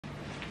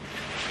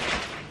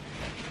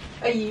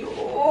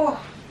Ayyo.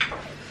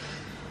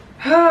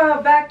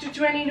 Back to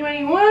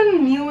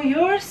 2021, new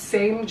year,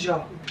 same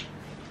job.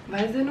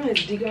 Why is there no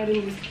SD card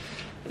in this?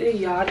 Hey,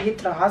 yaar, ye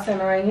trahas hai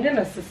na. I need an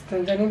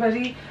assistant.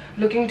 Anybody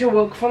looking to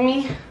work for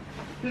me?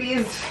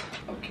 Please.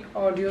 Okay,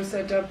 audio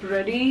setup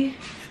ready.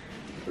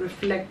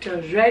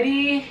 Reflector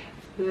ready.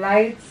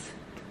 Lights.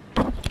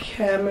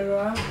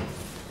 Camera.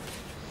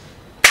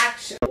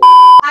 Action.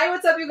 Hi,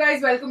 what's up you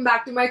guys? Welcome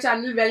back to my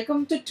channel.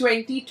 Welcome to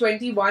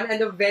 2021 and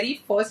the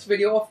very first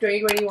video of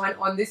 2021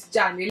 on this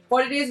channel.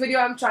 For today's video,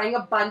 I'm trying a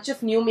bunch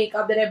of new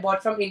makeup that I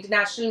bought from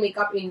International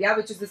Makeup India,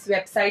 which is this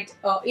website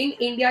in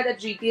India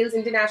that retails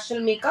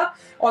international makeup,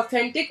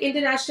 authentic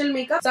international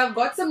makeup. So I've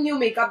got some new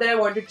makeup that I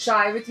want to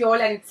try with you all,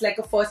 and it's like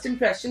a first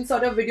impression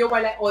sort of video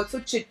while I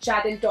also chit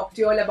chat and talk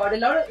to you all about a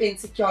lot of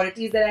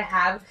insecurities that I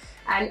have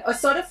and a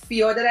sort of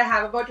fear that I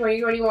have about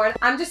 2021.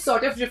 I'm just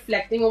sort of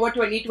reflecting over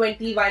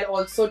 2020 while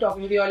also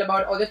talking to you all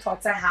about all the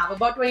thoughts I have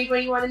about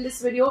 2021 in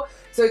this video.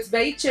 So it's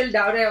very chilled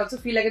out. I also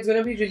feel like it's going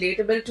to be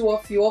relatable to a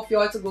few of you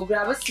all. So go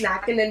grab a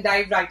snack and then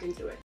dive right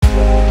into it.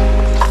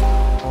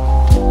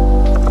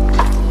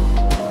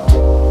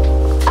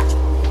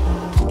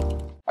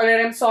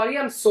 Alright, I'm sorry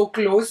I'm so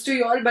close to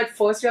y'all, but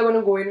first we are going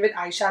to go in with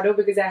eyeshadow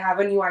because I have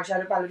a new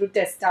eyeshadow palette to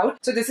test out.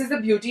 So this is the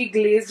Beauty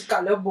Glazed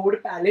Color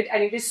Board palette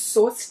and it is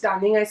so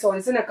stunning. I saw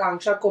this in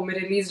Akanksha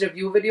Komirali's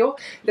review video.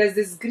 There's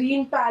this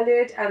green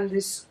palette and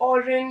this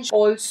orange.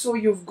 Also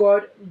you've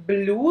got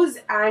blues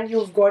and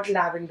you've got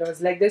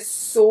lavenders. Like there's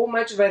so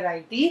much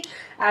variety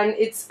and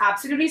it's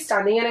absolutely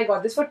stunning, and I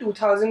got this for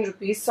 2000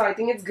 rupees. So I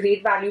think it's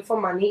great value for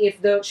money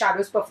if the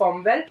shadows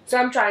perform well. So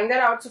I'm trying that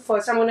out. So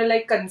first I'm going to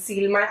like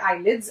conceal my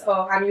eyelids.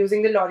 I'm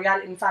using the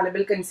L'Oreal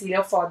Infallible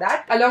Concealer for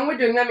that. Along with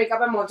doing my makeup,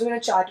 I'm also going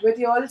to chat with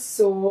y'all.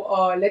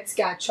 So let's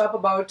catch up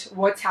about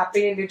what's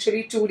happened in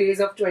literally 2 days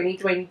of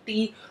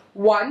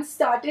 2021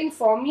 starting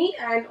for me,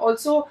 and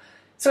also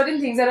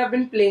certain things that have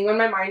been playing on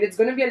my mind. It's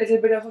going to be a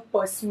little bit of a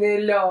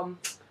personal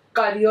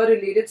career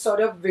related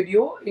sort of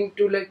video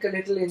into like a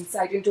little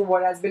insight into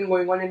what has been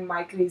going on in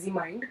my crazy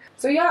mind.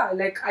 So yeah,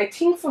 like I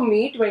think for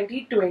me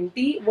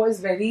 2020 was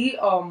very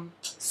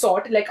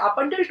sort, like up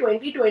until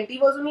 2020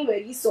 was only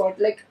very sort,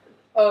 like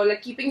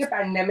keeping the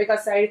pandemic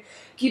aside,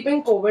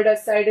 keeping COVID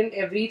aside and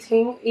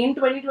everything, in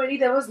 2020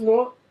 there was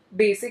no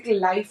basic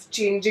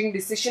life-changing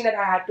decision that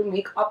I had to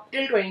make up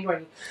till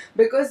 2020,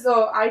 because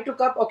I took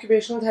up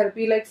occupational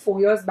therapy like 4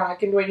 years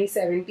back in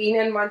 2017,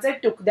 and once I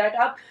took that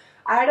up,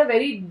 I had a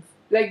very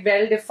like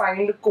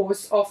well-defined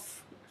course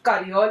of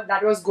career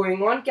that was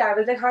going on. I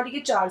was like, हाँ ठीक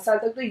है 4 साल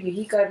तक तो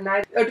यही करना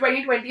है.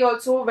 2020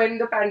 also, when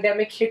the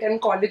pandemic hit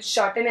and college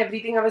shut and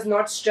everything, I was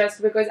not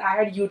stressed because I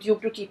had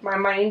YouTube to keep my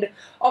mind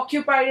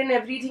occupied and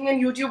everything,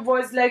 and YouTube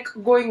was like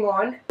going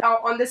on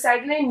on the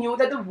side, and I knew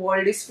that the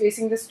world is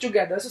facing this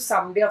together. So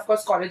someday of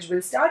course college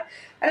will start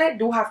and I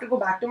do have to go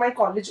back to my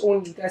college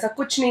only. तो ऐसा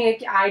कुछ नहीं है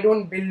कि I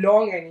don't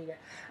belong anywhere.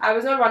 I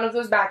was not one of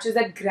those batches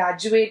that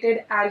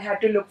graduated and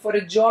had to look for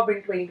a job in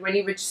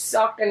 2020, which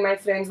sucked, and my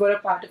friends were a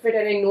part of it,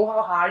 and I know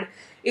how hard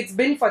it's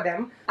been for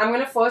them. I'm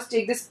going to first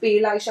take this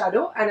pale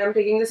eyeshadow, and I'm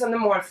taking this on the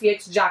Morphe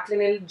X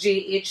Jaclyn Hill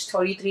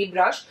JH33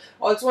 brush.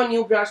 Also a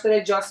new brush that I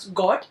just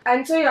got.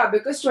 And so yeah,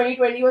 because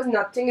 2020 was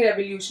nothing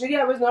revolutionary,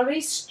 I was not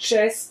very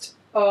stressed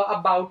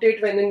about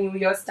it when the new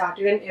year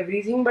started and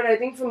everything. But I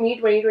think for me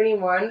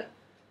 2021,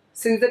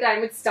 since the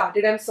time it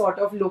started, I'm sort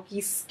of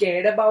low-key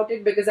scared about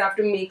it because I have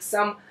to make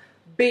some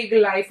big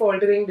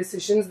life-altering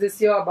decisions this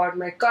year about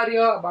my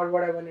career, about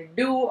what I want to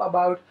do,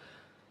 about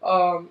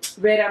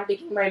where I'm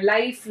taking my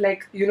life,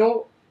 like, you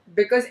know,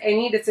 because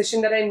any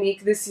decision that I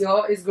make this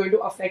year is going to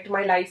affect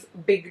my life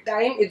big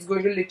time. It's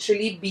going to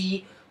literally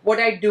be what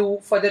I do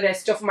for the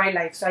rest of my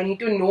life. So I need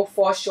to know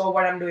for sure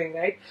what I'm doing,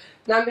 right?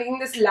 Now I'm taking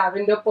this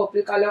lavender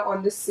purple color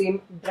on the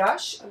same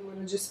brush. I'm going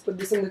to just put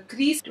this in the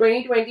crease.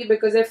 2020,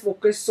 because I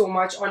focused so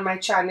much on my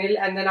channel,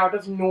 and then out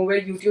of nowhere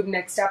YouTube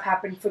Next Up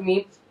happened for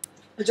me.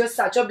 Just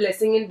such a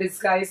blessing in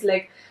disguise.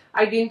 Like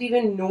I didn't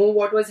even know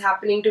what was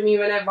happening to me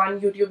when I won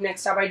YouTube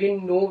Next Up. I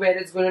didn't know where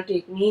it's going to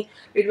take me.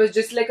 It was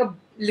just like a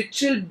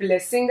literal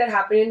blessing that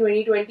happened in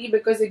 2020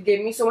 because it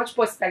gave me so much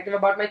perspective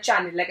about my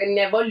channel. Like I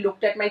never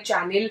looked at my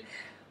channel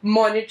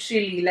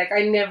monetarily. Like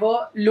I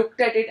never looked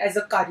at it as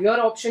a career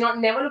option, or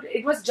never looked.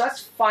 It was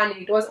just fun.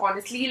 It was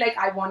honestly like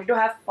I wanted to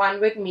have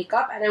fun with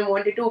makeup, and I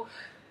wanted to,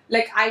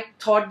 like, I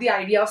thought the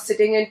idea of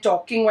sitting and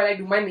talking while I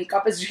do my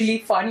makeup is really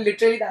fun.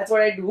 Literally, that's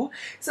what I do.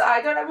 So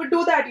I thought I would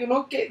do that, you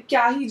know. Kya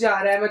hi ja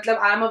raha hai? Matlab,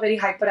 I'm a very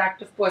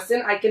hyperactive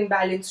person. I can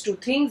balance two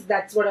things.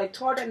 That's what I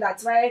thought, and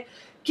that's why I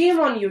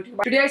came on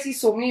YouTube. Today I see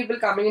so many people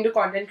coming into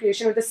content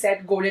creation with a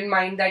set goal in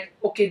mind that,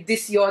 okay,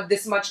 this year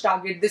this much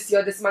target, this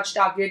year this much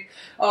target,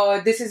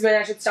 this is when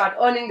I should start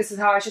earning, this is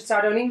how I should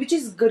start earning, which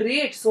is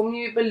great. So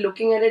many people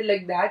looking at it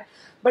like that.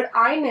 But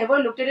I never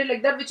looked at it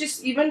like that, which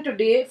is even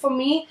today for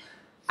me,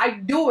 I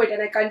do it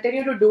and I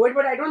continue to do it,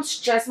 but I don't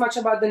stress much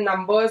about the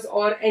numbers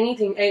or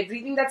anything.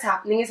 Everything that's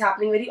happening is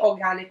happening very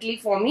organically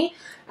for me,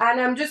 and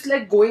I'm just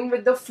like going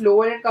with the flow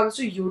when it comes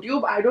to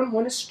YouTube. I don't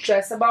want to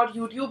stress about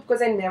YouTube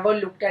because I never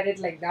looked at it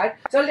like that.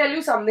 So I'll tell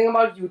you something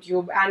about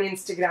YouTube and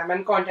Instagram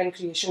and content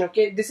creation,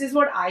 okay? This is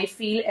what I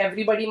feel.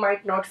 Everybody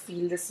might not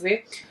feel this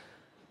way,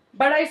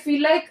 but I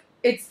feel like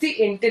it's the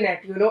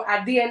internet, you know.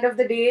 At the end of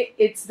the day,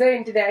 it's the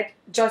internet.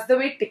 Just the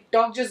way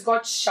TikTok just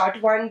got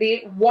shut one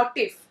day. What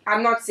if,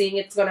 I'm not saying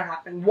it's gonna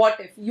happen, what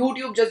if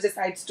YouTube just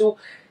decides to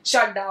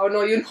shut down,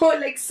 or you know,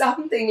 like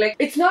something, like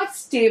it's not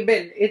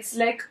stable. It's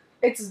like,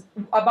 it's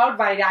about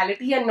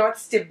virality and not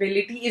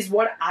stability is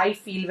what I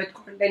feel with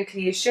content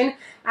creation.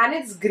 And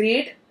it's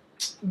great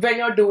when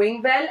you're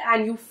doing well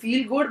and you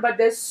feel good, but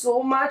there's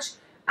so much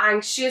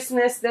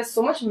anxiousness, there's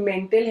so much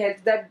mental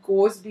health that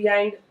goes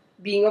behind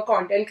being a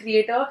content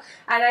creator.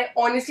 And I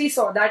honestly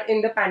saw that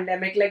in the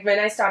pandemic, like when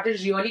I started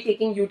really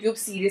taking YouTube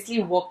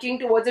seriously, working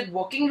towards it,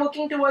 working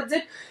towards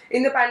it.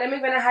 In the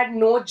pandemic, when I had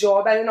no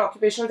job as an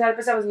occupational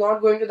therapist, I was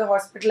not going to the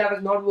hospital, I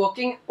was not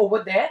working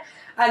over there,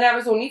 and I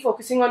was only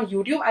focusing on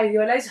YouTube. I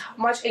realized how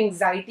much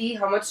anxiety,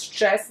 how much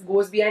stress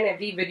goes behind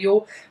every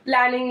video,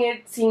 planning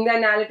it, seeing the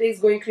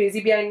analytics, going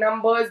crazy behind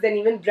numbers. Then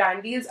even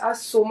brand deals are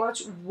so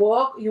much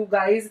work, you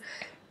guys.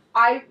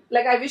 I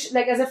wish,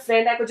 like, as a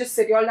friend, I could just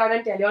sit y'all down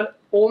and tell y'all,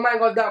 oh my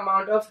god, the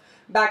amount of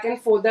back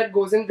and forth that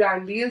goes in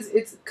brand deals,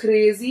 it's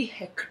crazy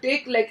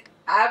hectic. Like,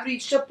 I've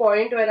reached a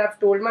point where I've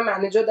told my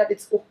manager that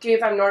it's okay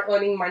if I'm not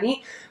earning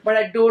money, but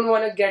I don't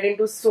want to get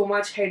into so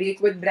much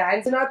headache with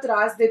brands. Na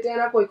tras dete hai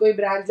na koi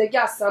brands. Like,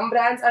 yeah, some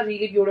brands are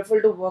really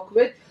beautiful to work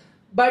with,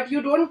 but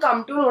you don't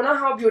come to know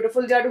how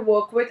beautiful they are to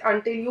work with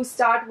until you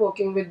start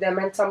working with them.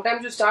 And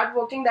sometimes you start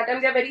working, that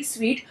time they're very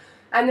sweet,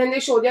 and then they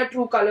show their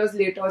true colors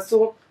later.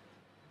 So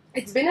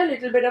it's been a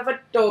little bit of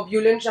a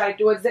turbulent ride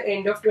towards the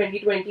end of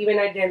 2020 when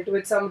I dealt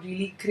with some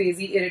really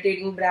crazy,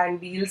 irritating brand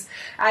deals.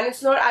 And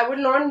it's not, I would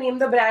not name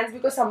the brands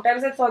because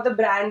sometimes it's not the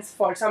brand's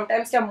fault.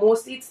 Sometimes, yeah,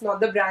 mostly it's not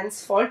the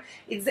brand's fault.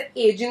 It's the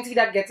agency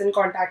that gets in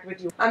contact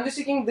with you. I'm just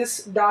taking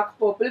this dark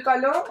purple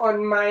color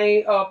on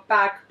my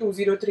PAC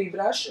 203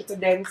 brush. It's a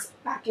dense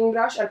packing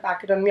brush. I'll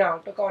pack it on my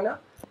outer corner.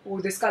 Oh,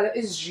 this color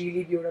is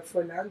really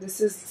beautiful, man.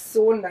 This is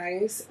so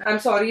nice. I'm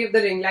sorry if the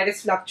ring light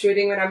is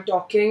fluctuating when I'm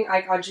talking.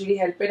 I can't really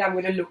help it. I'm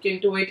going to look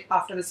into it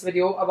after this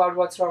video about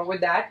what's wrong with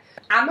that.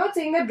 I'm not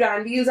saying that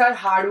brand deals are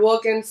hard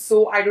work and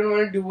so I don't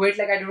want to do it.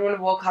 Like, I don't want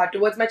to work hard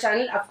towards my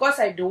channel. Of course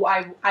I do.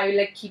 I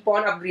like keep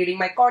on upgrading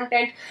my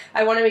content.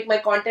 I want to make my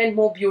content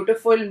more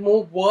beautiful,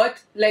 more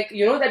worth. Like,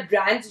 you know, that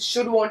brands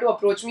should want to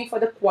approach me for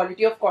the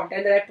quality of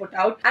content that I put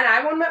out. And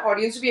I want my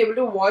audience to be able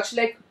to watch,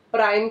 like,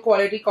 prime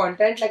quality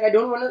content. Like, I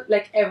don't want to,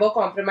 like, ever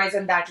compromise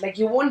on that. Like,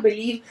 you won't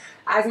believe,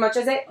 as much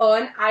as I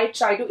earn, I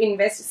try to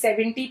invest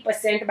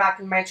 70% back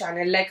in my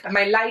channel. Like,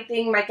 my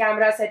lighting, my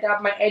camera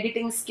setup, my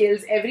editing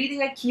skills,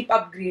 everything I keep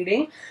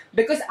upgrading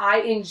because I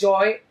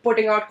enjoy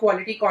putting out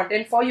quality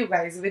content for you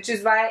guys, which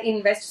is why I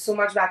invest so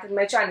much back in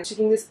my channel.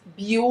 Checking this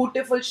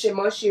beautiful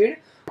shimmer shade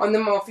on the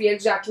Morphe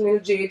X Jacqueline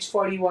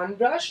JH41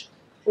 brush.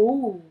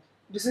 Ooh,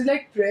 this is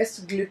like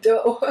pressed glitter.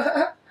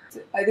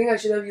 I think I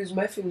should have used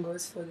my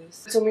fingers for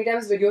this. So many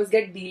times videos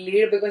get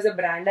delayed because the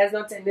brand has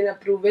not sent in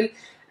approval,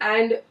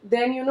 and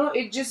then, you know,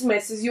 it just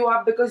messes you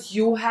up because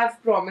you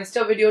have promised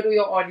a video to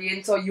your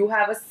audience or you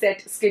have a set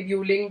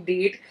scheduling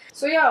date.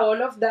 So yeah,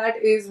 all of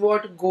that is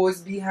what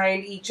goes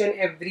behind each and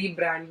every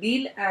brand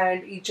deal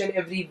and each and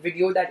every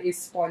video that is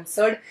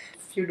sponsored.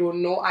 If you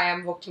don't know, I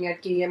am working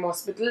at KEM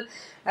Hospital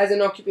as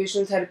an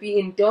occupational therapy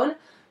intern.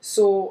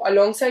 So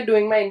alongside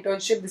doing my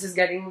internship, this is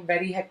getting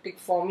very hectic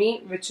for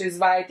me, which is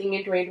why I think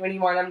in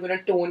 2021 I'm going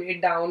to tone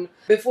it down.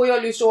 Before, you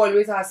all used to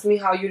always ask me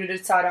how you did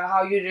it, Sarah,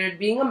 how you did it.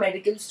 Being a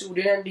medical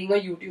student and being a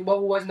YouTuber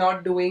who was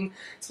not doing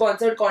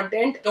sponsored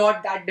content,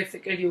 not that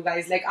difficult, you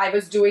guys. Like, I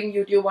was doing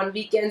YouTube on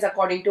weekends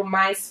according to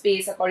my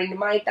space, according to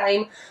my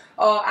time.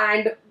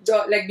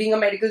 Like, being a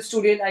medical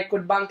student, I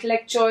could bunk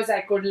lectures,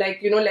 I could,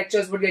 like, you know,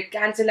 lectures would get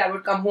cancelled, I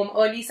would come home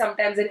early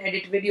sometimes and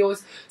edit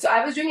videos. So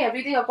I was doing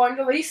everything according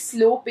to a very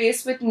slow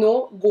pace with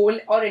no goal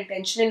or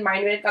intention in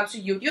mind when it comes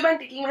to YouTube, and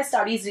taking my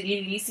studies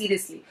really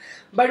seriously.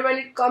 But when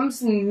it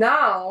comes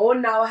now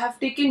I have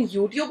taken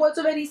YouTube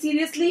also very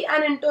seriously,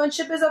 and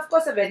internship is of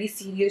course a very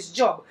serious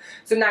job.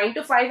 So 9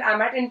 to 5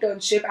 I'm at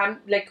internship, I'm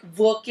like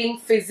working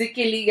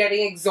physically,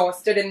 getting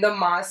exhausted in the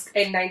mask,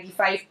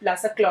 N95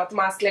 plus a cloth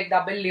mask, like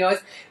double layers,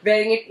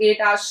 wearing it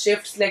 8-hour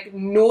shifts, like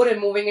no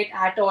removing it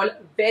at all,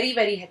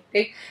 very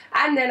hectic.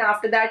 And then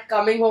after that,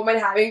 coming home and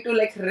having to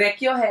like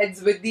wreck your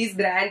heads with these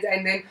brands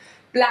and then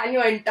plan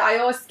your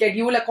entire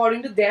schedule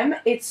according to them.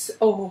 It's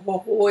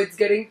it's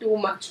getting too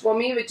much for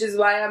me, which is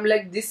why I'm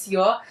like, this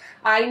year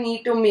I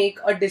need to make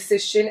a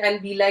decision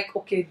and be like,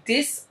 okay,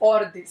 this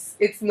or this.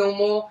 It's no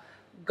more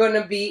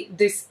gonna be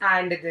this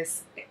and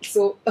this.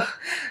 So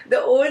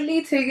the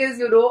only thing is,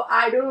 you know,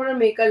 I don't want to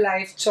make a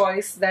life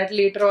choice that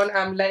later on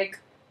I'm like,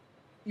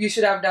 you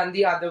should have done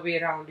the other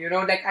way around, you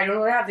know. Like, I don't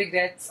want to have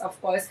regrets, of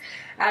course.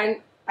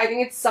 And I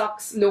think it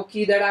sucks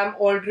low-key that I'm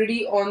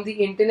already on the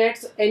internet,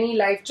 so any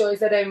life choice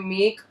that I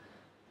make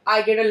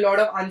I get a lot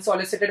of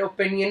unsolicited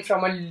opinion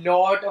from a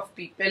lot of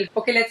people.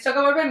 Okay, let's talk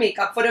about my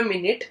makeup for a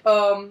minute.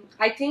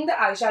 I think the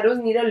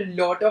eyeshadows need a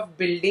lot of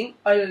building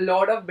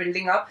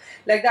up.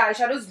 Like the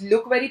eyeshadows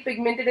look very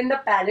pigmented in the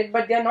palette,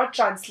 but they are not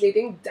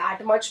translating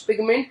that much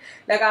pigment.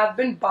 Like I've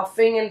been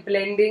buffing and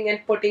blending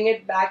and putting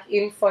it back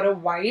in for a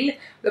while.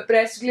 The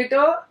pressed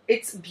glitter,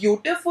 it's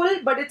beautiful,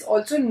 but it's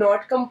also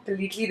not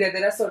completely there.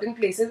 There are certain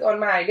places on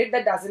my eyelid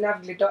that doesn't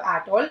have glitter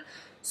at all.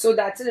 So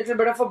that's a little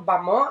bit of a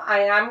bummer.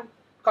 I am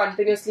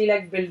continuously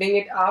like building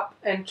it up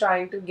and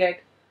trying to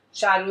get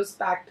shadows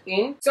packed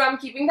in. So I'm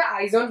keeping the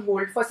eyes on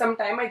hold for some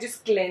time. I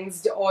just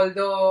cleansed all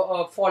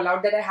the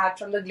fallout that I had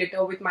from the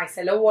glitter with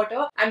micellar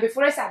water. And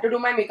before I started to do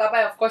my makeup,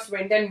 I of course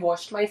went and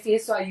washed my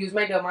face. So I used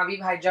my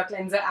Dermavive Hydra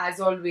cleanser as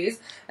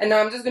always. And now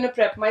I'm just going to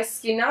prep my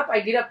skin up.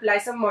 I did apply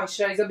some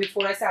moisturizer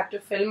before I started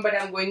to film, but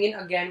I'm going in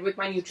again with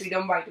my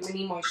Neutriderm Vitamin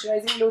E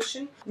Moisturizing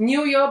Lotion.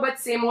 New year but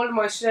same old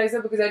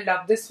moisturizer because I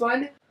love this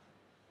one.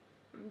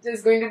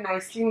 Just going to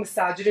nicely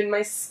massage it in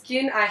my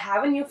skin. I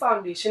have a new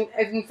foundation.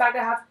 In fact,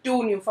 I have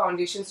 2 new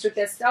foundations to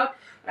test out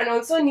and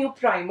also a new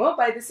primer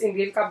by this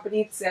Indian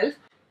company itself.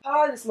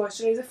 This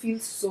moisturizer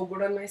feels so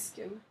good on my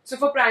skin. So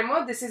for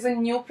primer, this is a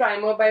new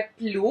primer by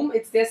Plume.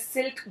 It's their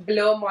Silk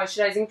Blur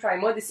Moisturizing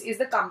Primer. This is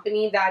the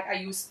company that I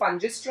use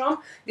sponges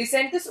from. They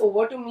sent this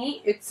over to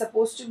me. It's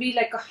supposed to be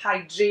like a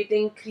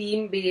hydrating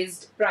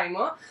cream-based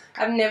primer.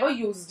 I've never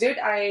used it.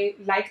 I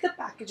like the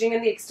packaging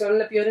and the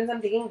external appearance.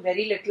 I'm taking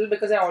very little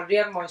because I already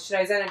have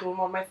moisturizer and I don't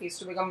want my face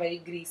to become very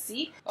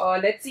greasy.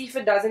 Let's see if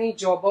it does any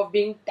job of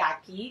being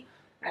tacky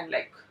and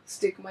like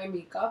stick my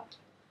makeup.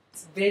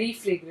 It's very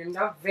fragrant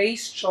now, very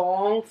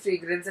strong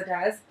fragrance it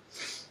has.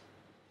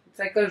 It's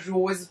like a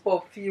rose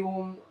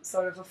perfume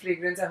sort of a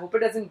fragrance. I hope it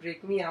doesn't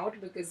break me out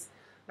because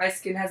my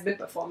skin has been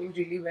performing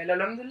really well,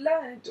 alhamdulillah,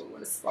 and I don't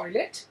want to spoil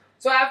it.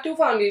 So I have 2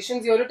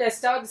 foundations here to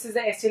test out. This is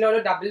the Estee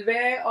Lauder Double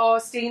Wear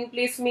Stay in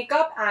Place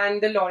Makeup and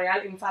the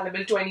L'Oreal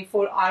Infallible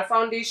 24-Hour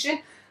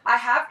Foundation. I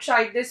have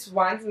tried this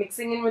once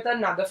mixing in with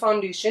another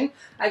foundation.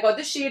 I got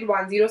the shade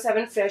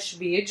 107 Fresh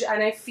Beige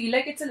and I feel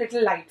like it's a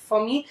little light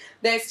for me.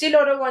 The Estee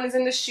Lauder one is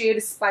in the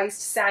shade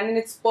Spiced Sand and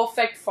it's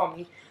perfect for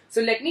me. So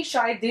let me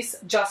try this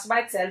just by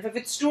itself. If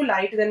it's too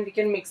light, then we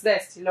can mix the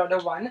Estee Lauder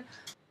one.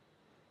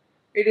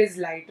 It is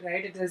light,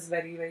 right? It is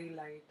very, very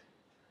light.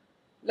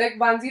 Like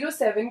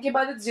 107 ke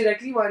baad it's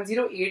directly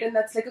 108 and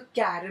that's like a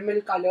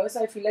caramel color.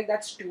 So I feel like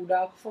that's too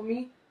dark for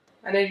me.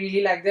 And I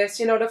really like the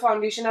Estee Lauder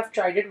foundation. I've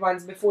tried it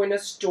once before in a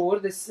store.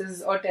 This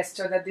is a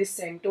tester that they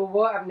sent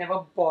over. I've never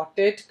bought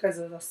it because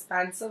it's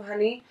expensive,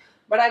 honey.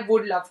 But I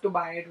would love to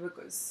buy it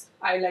because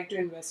I like to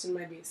invest in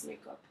my base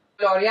makeup.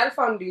 L'Oreal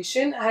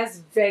foundation has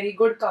very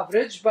good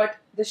coverage, but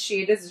the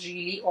shade is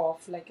really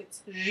off. Like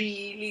it's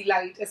really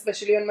light,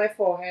 especially on my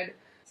forehead.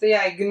 So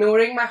yeah,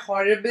 ignoring my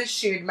horrible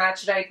shade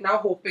match right now,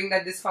 hoping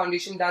that this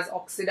foundation does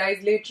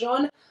oxidize later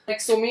on. Like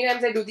so many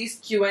times I do these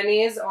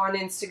Q&As on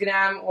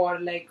Instagram or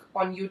like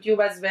on YouTube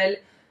as well.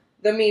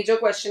 The major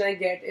question I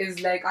get is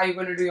like, are you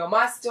going to do your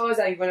masters?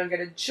 Are you going to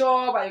get a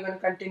job? Are you going to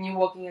continue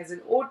working as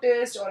an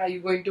artist? Or are you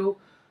going to,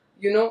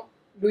 you know,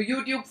 do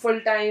YouTube full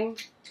time?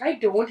 I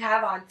don't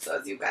have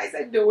answers, you guys.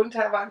 I don't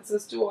have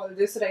answers to all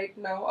this right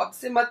now. अब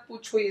से मत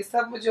पूछो ये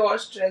सब, मुझे और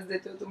stress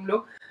देते हो तुम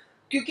लोग.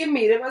 क्योंकि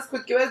मेरे पास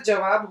खुद के पास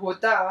जवाब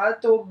होता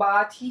तो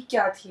बात ही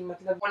क्या थी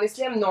मतलब.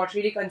 Honestly, I'm not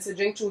really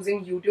considering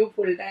choosing YouTube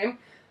full time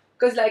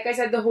because like I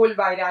said, the whole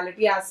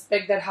virality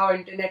aspect, that how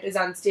internet is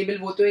unstable,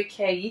 वो तो एक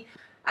है ही.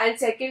 And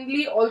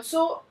secondly,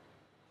 also,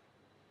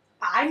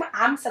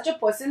 I'm such a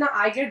person,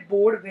 I get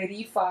bored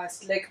very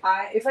fast. Like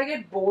if I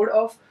get bored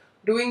of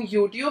doing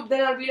YouTube,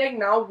 then I'll be like,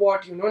 now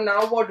what, you know,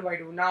 now what do I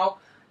do now?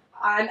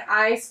 And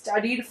I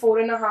studied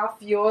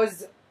 4.5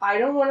 years. I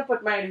don't want to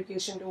put my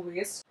education to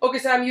waste. Okay,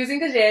 so I'm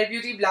using the Rare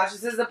Beauty blush.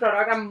 This is the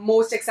product I'm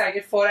most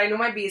excited for. I know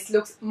my base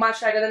looks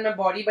much lighter than my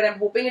body, but I'm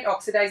hoping it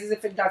oxidizes.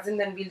 If it doesn't,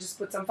 then we'll just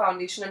put some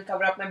foundation and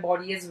cover up my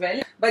body as well.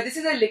 But this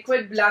is a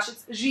liquid blush.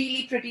 It's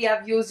really pretty.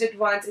 I've used it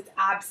once. It's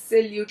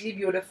absolutely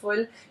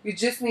beautiful. You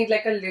just need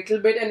like a little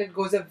bit and it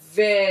goes a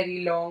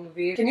very long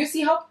way. Can you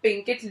see how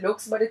pink it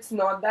looks? But it's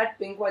not that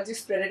pink. Once you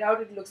spread it out,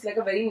 it looks like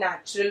a very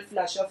natural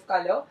flush of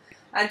color.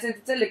 And since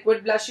it's a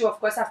liquid blush, you of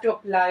course have to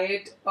apply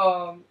it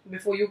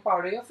before you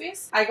powder your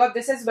face. I got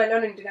this as well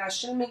on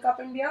International Makeup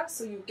India,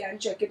 so you can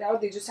check it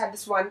out. They just had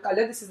this one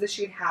color. This is the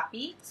shade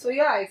Happy. So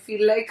yeah, I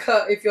feel like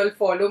if you all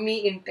follow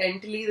me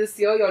intently this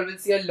year, you all will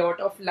see a lot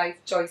of life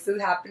choices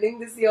happening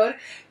this year.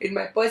 In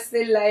my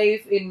personal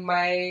life, in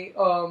my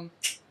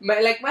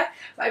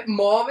my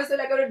mom is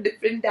like on a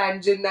different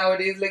tangent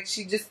nowadays. Like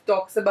she just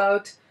talks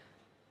about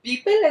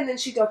people and then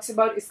she talks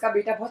about iska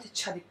beta bahut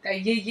acha dikhta hai,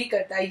 ye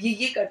karta hai,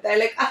 ye karta hai.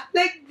 Like I'm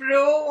like,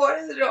 bro, what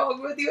is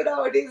wrong with you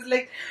nowadays?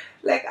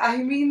 Like I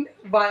mean,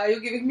 why are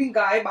you giving me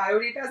guy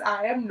biodatas?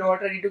 I am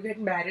not ready to get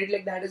married.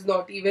 Like that is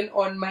not even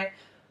on my.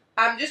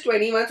 I'm just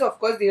 21, so of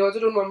course they also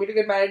don't want me to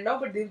get married now,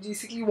 but they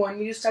basically want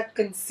me to start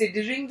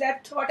considering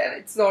that thought, and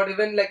it's not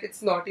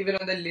even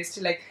on the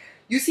list. Like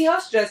you see how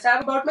stressed I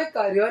am about my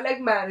career. Like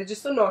marriage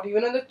is so not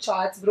even on the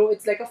charts, bro.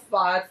 It's like a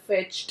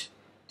far-fetched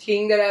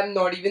thing that I'm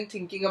not even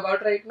thinking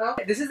about right now.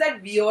 This is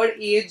that weird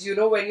age, you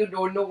know, when you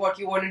don't know what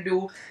you want to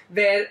do,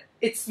 where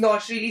it's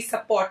not really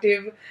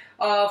supportive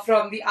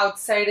from the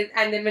outside,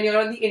 and then when you're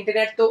on the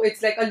internet, though,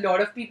 it's like a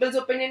lot of people's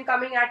opinion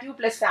coming at you,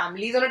 plus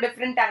families on a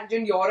different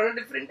tangent, you're on a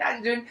different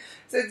tangent,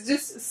 so it's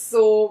just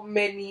so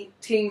many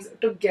things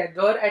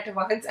together at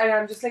once, and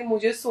I'm just like,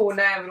 mujhe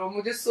sona hai bro,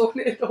 mujhe sone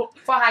do.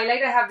 For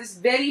highlight, I have this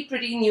very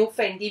pretty new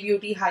Fenty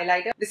Beauty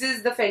highlighter. This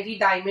is the Fenty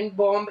Diamond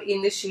Bomb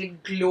in the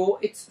shade Glow.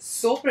 It's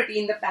so pretty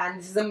in the pan.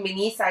 This is a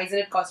mini size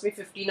and it cost me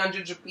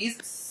 1500 rupees.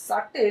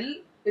 Subtle.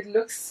 It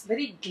looks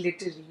very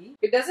glittery.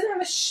 It doesn't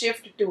have a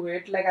shift to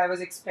it like I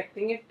was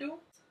expecting it to.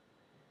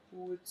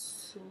 Oh,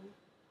 it's so...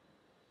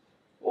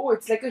 Oh,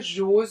 it's like a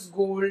rose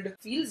gold.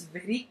 Feels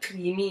very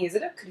creamy. Is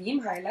it a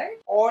cream highlight?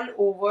 All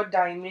over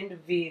diamond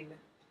veil.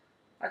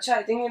 Acha,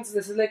 I think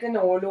this is like an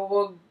all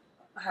over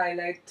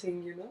highlight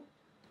thing, you know.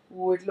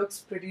 Oh, it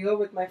looks prettier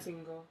with my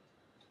finger.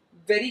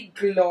 Very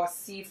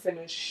glossy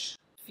finish.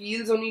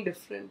 Feels only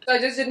different. So I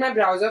just did my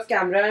brows off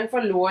camera, and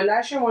for lower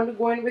lash I want to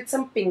go in with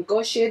some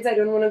pinker shades. I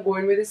don't want to go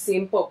in with the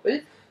same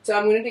purple. So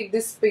I'm going to take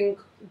this pink,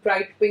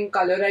 bright pink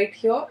color right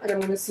here, and I'm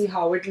going to see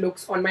how it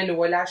looks on my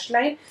lower lash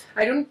line.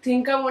 I don't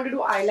think I want to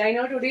do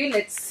eyeliner today.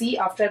 Let's see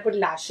after I put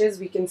lashes,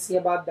 we can see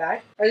about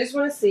that. I just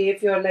want to say,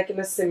 if you're like in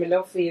a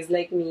similar phase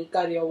like me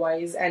career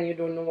wise and you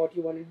don't know what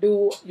you want to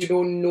do, you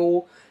don't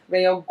know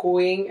where you're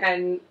going,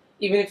 and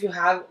even if you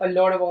have a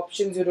lot of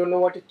options, you don't know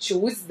what to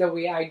choose the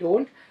way I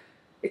don't.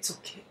 It's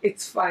okay.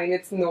 It's fine.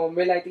 It's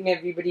normal. I think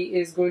everybody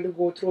is going to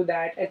go through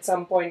that at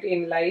some point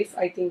in life.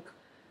 I think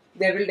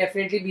there will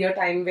definitely be a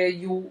time where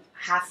you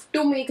have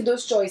to make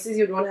those choices.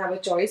 You don't have a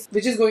choice,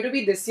 which is going to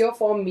be this year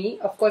for me.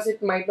 Of course,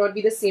 it might not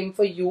be the same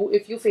for you.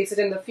 If you face it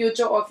in the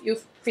future, or if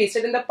you've faced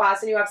it in the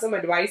past and you have some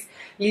advice,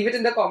 leave it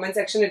in the comment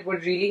section. It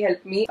would really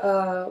help me.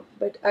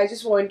 But I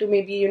just want to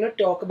maybe, you know,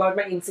 talk about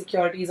my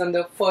insecurities on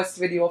the first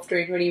video of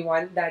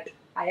 2021 that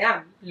I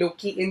am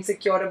low-key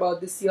insecure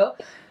about this year.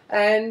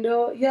 And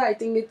yeah, I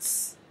think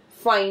it's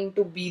fine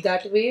to be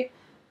that way.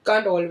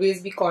 Can't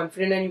always be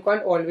confident, and you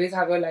can't always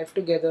have your life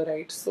together,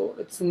 right? So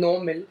it's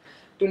normal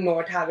to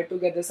not have it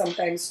together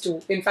sometimes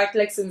too. In fact,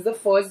 like since the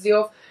first day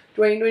of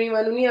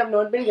 2021 only, I've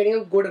not been getting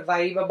a good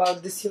vibe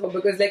about this year,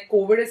 because like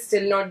COVID is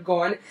still not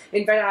gone.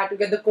 In fact, I had to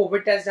get the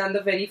COVID test done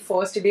the very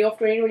first day of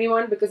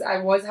 2021 because I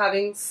was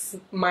having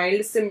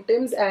mild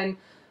symptoms, and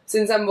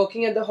since I'm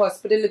working at the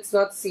hospital, it's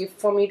not safe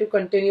for me to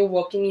continue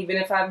working even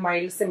if I have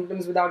mild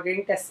symptoms without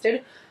getting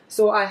tested.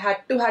 So I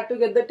had to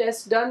get the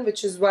test done,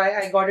 which is why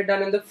I got it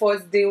done on the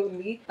first day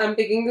only. I'm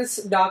taking this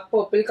dark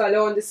purple color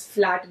on this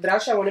flat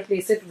brush. I want to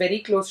place it very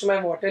close to my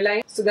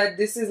waterline so that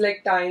this is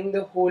like tying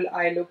the whole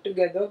eye look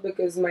together,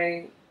 because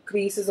my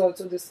crease is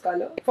also this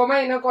color. For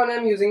my inner corner,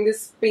 I'm using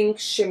this pink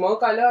shimmer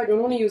color. I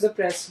don't want to use a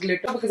pressed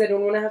glitter because I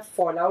don't want to have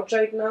fallout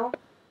right now.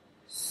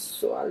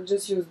 So I'll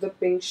just use the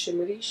pink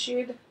shimmery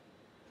shade.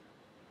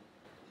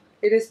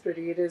 It is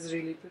pretty. It is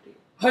really pretty.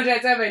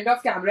 Alright, so I went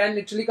off camera and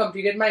literally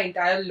completed my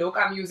entire look.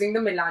 I'm using the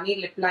Milani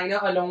lip liner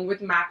along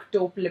with MAC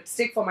taupe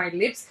lipstick for my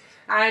lips.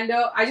 And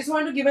I just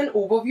want to give an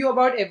overview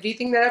about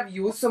everything that I've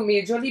used. So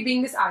majorly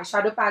being this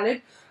eyeshadow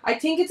palette. I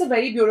think it's a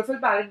very beautiful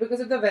palette because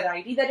of the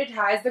variety that it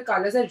has. The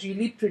colors are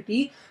really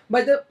pretty.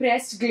 But the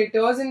pressed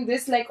glitters in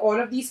this, like all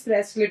of these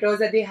pressed glitters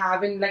that they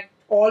have in like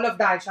all of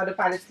the eyeshadow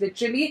palettes,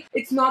 literally,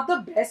 it's not the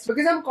best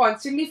because I'm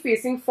constantly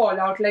facing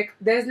fallout. Like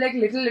there's like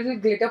little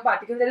glitter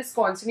particles that is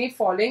constantly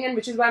falling, and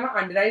which is why my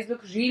under eyes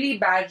look really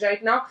bad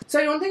right now. So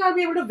I don't think I'll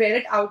be able to wear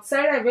it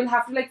outside. I will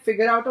have to like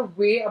figure out a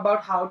way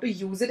about how to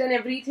use it and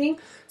everything.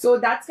 So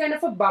that's kind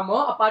of a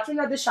bummer. Apart from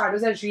that, the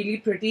shadows are really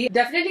pretty.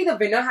 Definitely the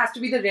winner has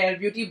to be the Rare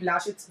Beauty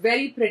blush. It's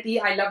very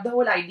pretty. I love the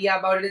whole idea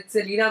about it. It's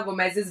Selena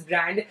Gomez's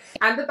brand,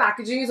 and the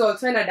packaging is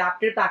also an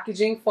adapted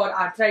packaging for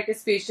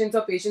arthritis patients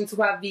or patients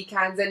who have weak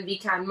hands and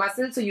weak hand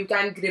muscles, so you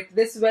can grip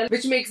this well,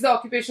 which makes the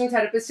occupational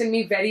therapist in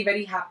me very,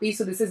 very happy.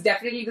 So this is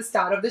definitely the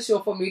star of the show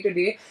for me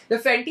today. The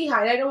Fenty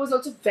highlighter was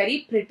also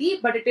very pretty,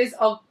 but it is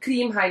a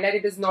cream highlight.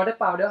 It is not a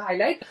powder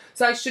highlight,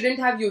 so I shouldn't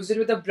have used it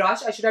with a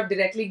brush. I should have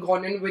directly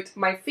gone in with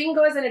my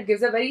fingers, and it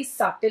gives a very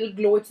subtle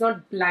glow. It's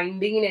not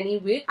blinding in any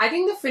way. I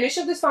think the finish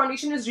of this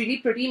foundation is really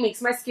pretty,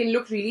 makes my skin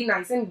look really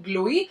nice and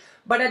glowy,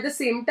 but at the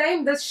same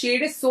time the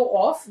shade is so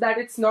off that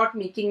it's not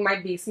making my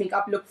base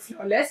makeup look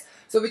flawless.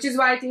 So which is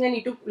why I think I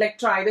need to like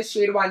try the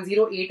shade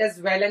 108 as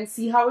well and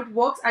see how it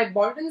works. I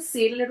bought it in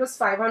sale and it was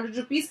 500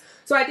 rupees,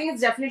 so I think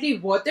it's definitely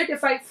worth it.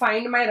 If I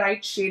find my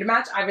right shade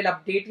match, I will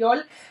update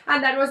y'all.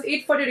 And that was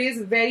it for today's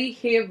very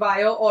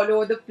haywire all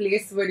over the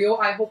place video.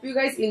 I hope you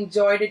guys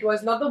enjoyed. It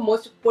was not the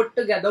most put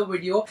together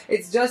video.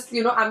 It's just,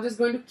 you know, I'm just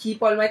going to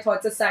keep all my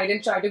thoughts aside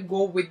and try to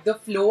go with the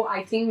flow.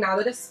 I think now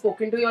that I've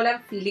spoken to y'all, I'm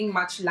feeling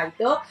much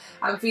lighter.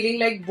 I'm feeling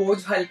like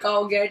boj halka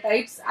ho gaya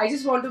types. I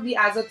just want to be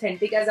as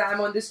authentic as I am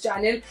on this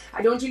channel.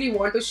 I don't really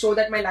want to show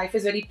that my life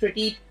is very very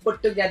pretty,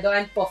 put together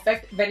and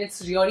perfect when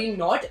it's really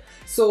not.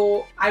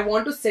 So I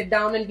want to sit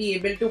down and be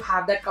able to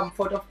have that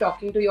comfort of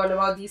talking to you all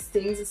about these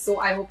things. So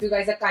I hope you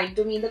guys are kind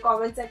to me in the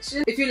comment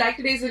section. If you like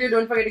today's video,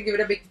 don't forget to give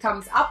it a big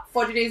thumbs up.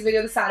 For today's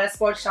video, the Sarah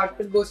Spot shout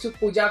out goes to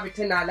Pooja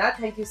Vithanala.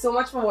 Thank you so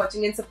much for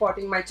watching and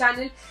supporting my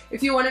channel.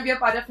 If you want to be a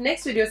part of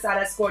next video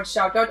Sarah Squad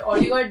shout out, all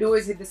you gotta do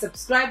is hit the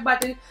subscribe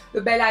button,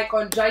 the bell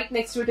icon right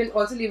next to it, and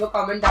also leave a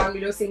comment down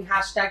below saying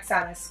hashtag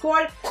Sarah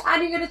Squad,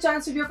 and you get a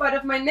chance to be a part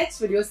of my next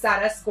video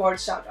Sarah Squad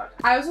shout out.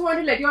 I also want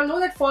to let you all know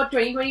that for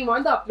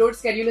 2021 the upload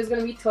schedule is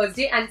going to be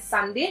Thursday and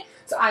Sunday.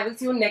 So I will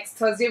see you next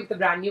Thursday with a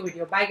brand new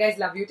video. Bye guys,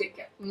 love you, take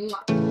care.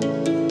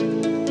 Mwah.